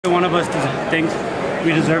One of us thinks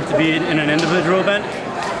we deserve to be in an individual event,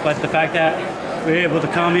 but the fact that we were able to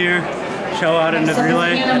come here, show out in the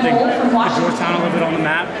relay, I think put Georgetown a little bit on the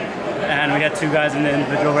map, and we had two guys in the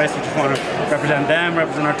individual race. We just want to represent them,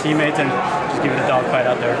 represent our teammates, and just give it a dogfight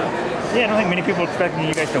out there. Yeah, I don't think many people expecting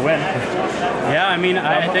you guys to win. Yeah, I mean,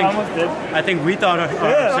 I think we thought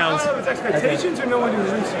ourselves. Was expectations or no one knew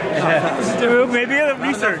research? Yeah. Maybe a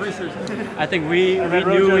research. I think we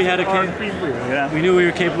knew we had we knew we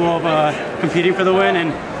were capable of competing for the win,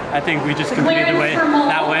 and I think we just competed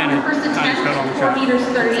that way, and it kind of showed on the track.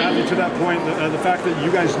 To that point, the fact that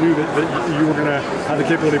you guys knew that you were going to have the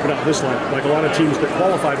capability to put out this line, like a lot of teams that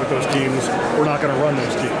qualified with those teams were not going to run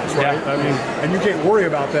those teams, right? Yeah. I mean, and you can't worry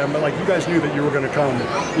about them, but like you guys knew that you were going to come,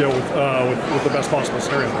 with the best possible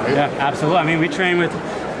scenario, right? Yeah, absolutely. I mean, we train with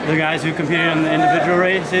the guys who competed in the individual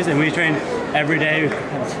races, and we train every day.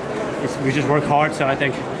 We just work hard, so I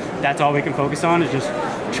think that's all we can focus on is just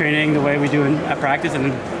training the way we do at practice, and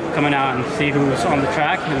then coming out and see who's on the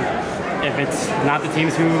track. And if it's not the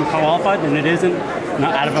teams who qualified, then it isn't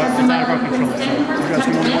out of our control. So you guys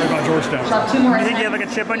can worry about Georgetown. Do you think you have like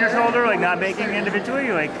a chip on your shoulder, like not making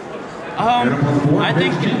individually? Like, I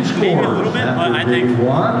think maybe a little bit, but I think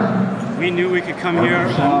we knew we could come here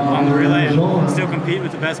on the relay and still compete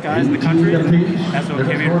with the best guys in the country, and that's what we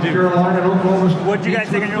came here to do. What did you guys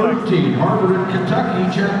think on your leg? Harvard and Kentucky,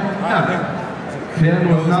 10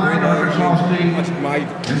 with 9, Arkansas State. My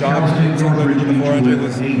job in the 400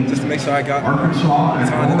 was just to make sure I got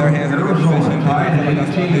time in their hands in a good position. And I feel like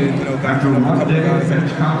that's what I did. Got through a couple of guys and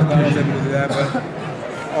I was able to do that. But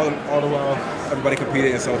all the while, everybody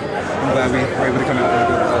competed, and so I'm glad we were able to come out with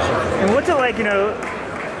a good position. And what's it like,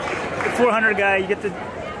 the 400 guy, you're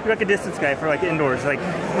like a distance guy for like indoors. Like,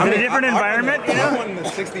 is it a different environment? I won the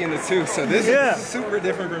 60 and the 2, so this is super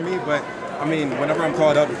different for me. But I mean, whenever I'm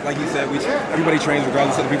called up, like you said, everybody trains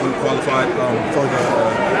regardless of the people who qualified for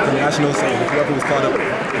the nationals. So whoever was called up,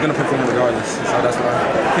 they're gonna perform regardless. So that's why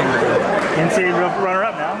I came with it. NCAA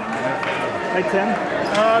runner-up now. Like 10?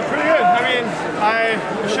 Pretty good. I mean, I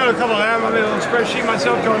showed a couple of them. I made a little spreadsheet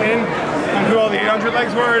myself going in on who all the 800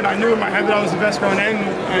 legs were, and I knew in my head that I was the best going in,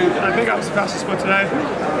 and I think I was the fastest split today.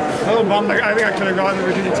 A little bummed. I think I could have gotten the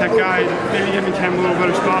Virginia Tech guy, maybe give me Cam a little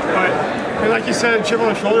better spot, but like you said, chip on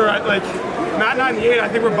the shoulder, Matt and I in the 8, I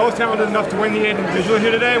think we're both talented enough to win the 8 individually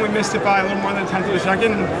here today, and we missed it by a little more than a tenth of a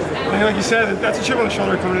second. And like you said, that's a chip on the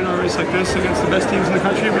shoulder coming in a race like this against the best teams in the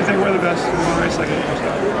country. We think we're the best in a race like this.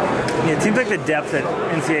 Yeah, it seems like the depth at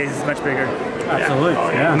NCAA is much bigger. Absolutely.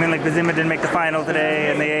 Yeah. I mean, like Bazima didn't make the final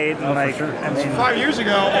today, and they 8, and for sure. I mean, 5 years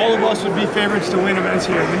ago, all of us would be favorites to win events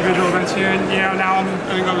here, individual events here, and now I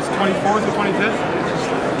think I was 24th or 25th. It's just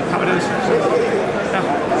how it is. So,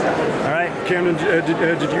 yeah. All right. Camden,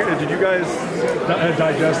 did you guys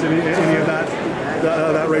digest any of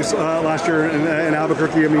that race last year in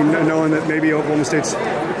Albuquerque? I mean, knowing that maybe Oklahoma State's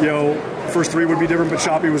first 3 would be different, but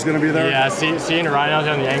Shoppy was going to be there. Yeah, seeing Ryan out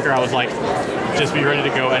there on the anchor, I was like, just be ready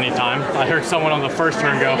to go anytime. I heard someone on the first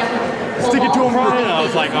turn go, "Stick it to him, Ryan!" And I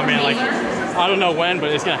was like, oh man, I don't know when,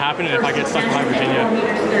 but it's going to happen, and if I get stuck behind Virginia,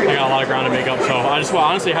 I got a lot of ground to make up. So I just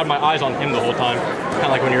honestly had my eyes on him the whole time, kind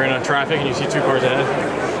of like when you're in a traffic and you see 2 cars ahead.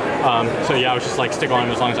 So yeah, I was just like stick on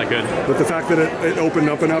him as long as I could. But the fact that it opened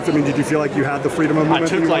up enough, I mean, did you feel like you had the freedom of movement?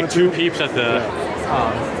 I took like 2 peeps at the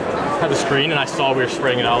screen, and I saw we were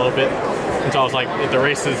spreading it out a little bit. And so I was like, if the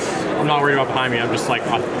race is, I'm not worried about behind me. I'm just like,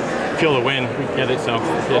 I feel the win, we get it. So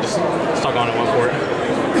yeah, just stuck on it, went for it.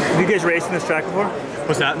 Have you guys raced in this track before?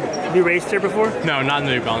 What's that? Have you raced here before? No, not in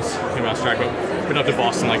the New Balance track, but been up to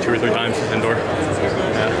Boston like 2 or 3 times indoor.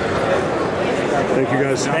 Yeah. Thank you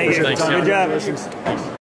guys. Thank you. Thanks. Good job.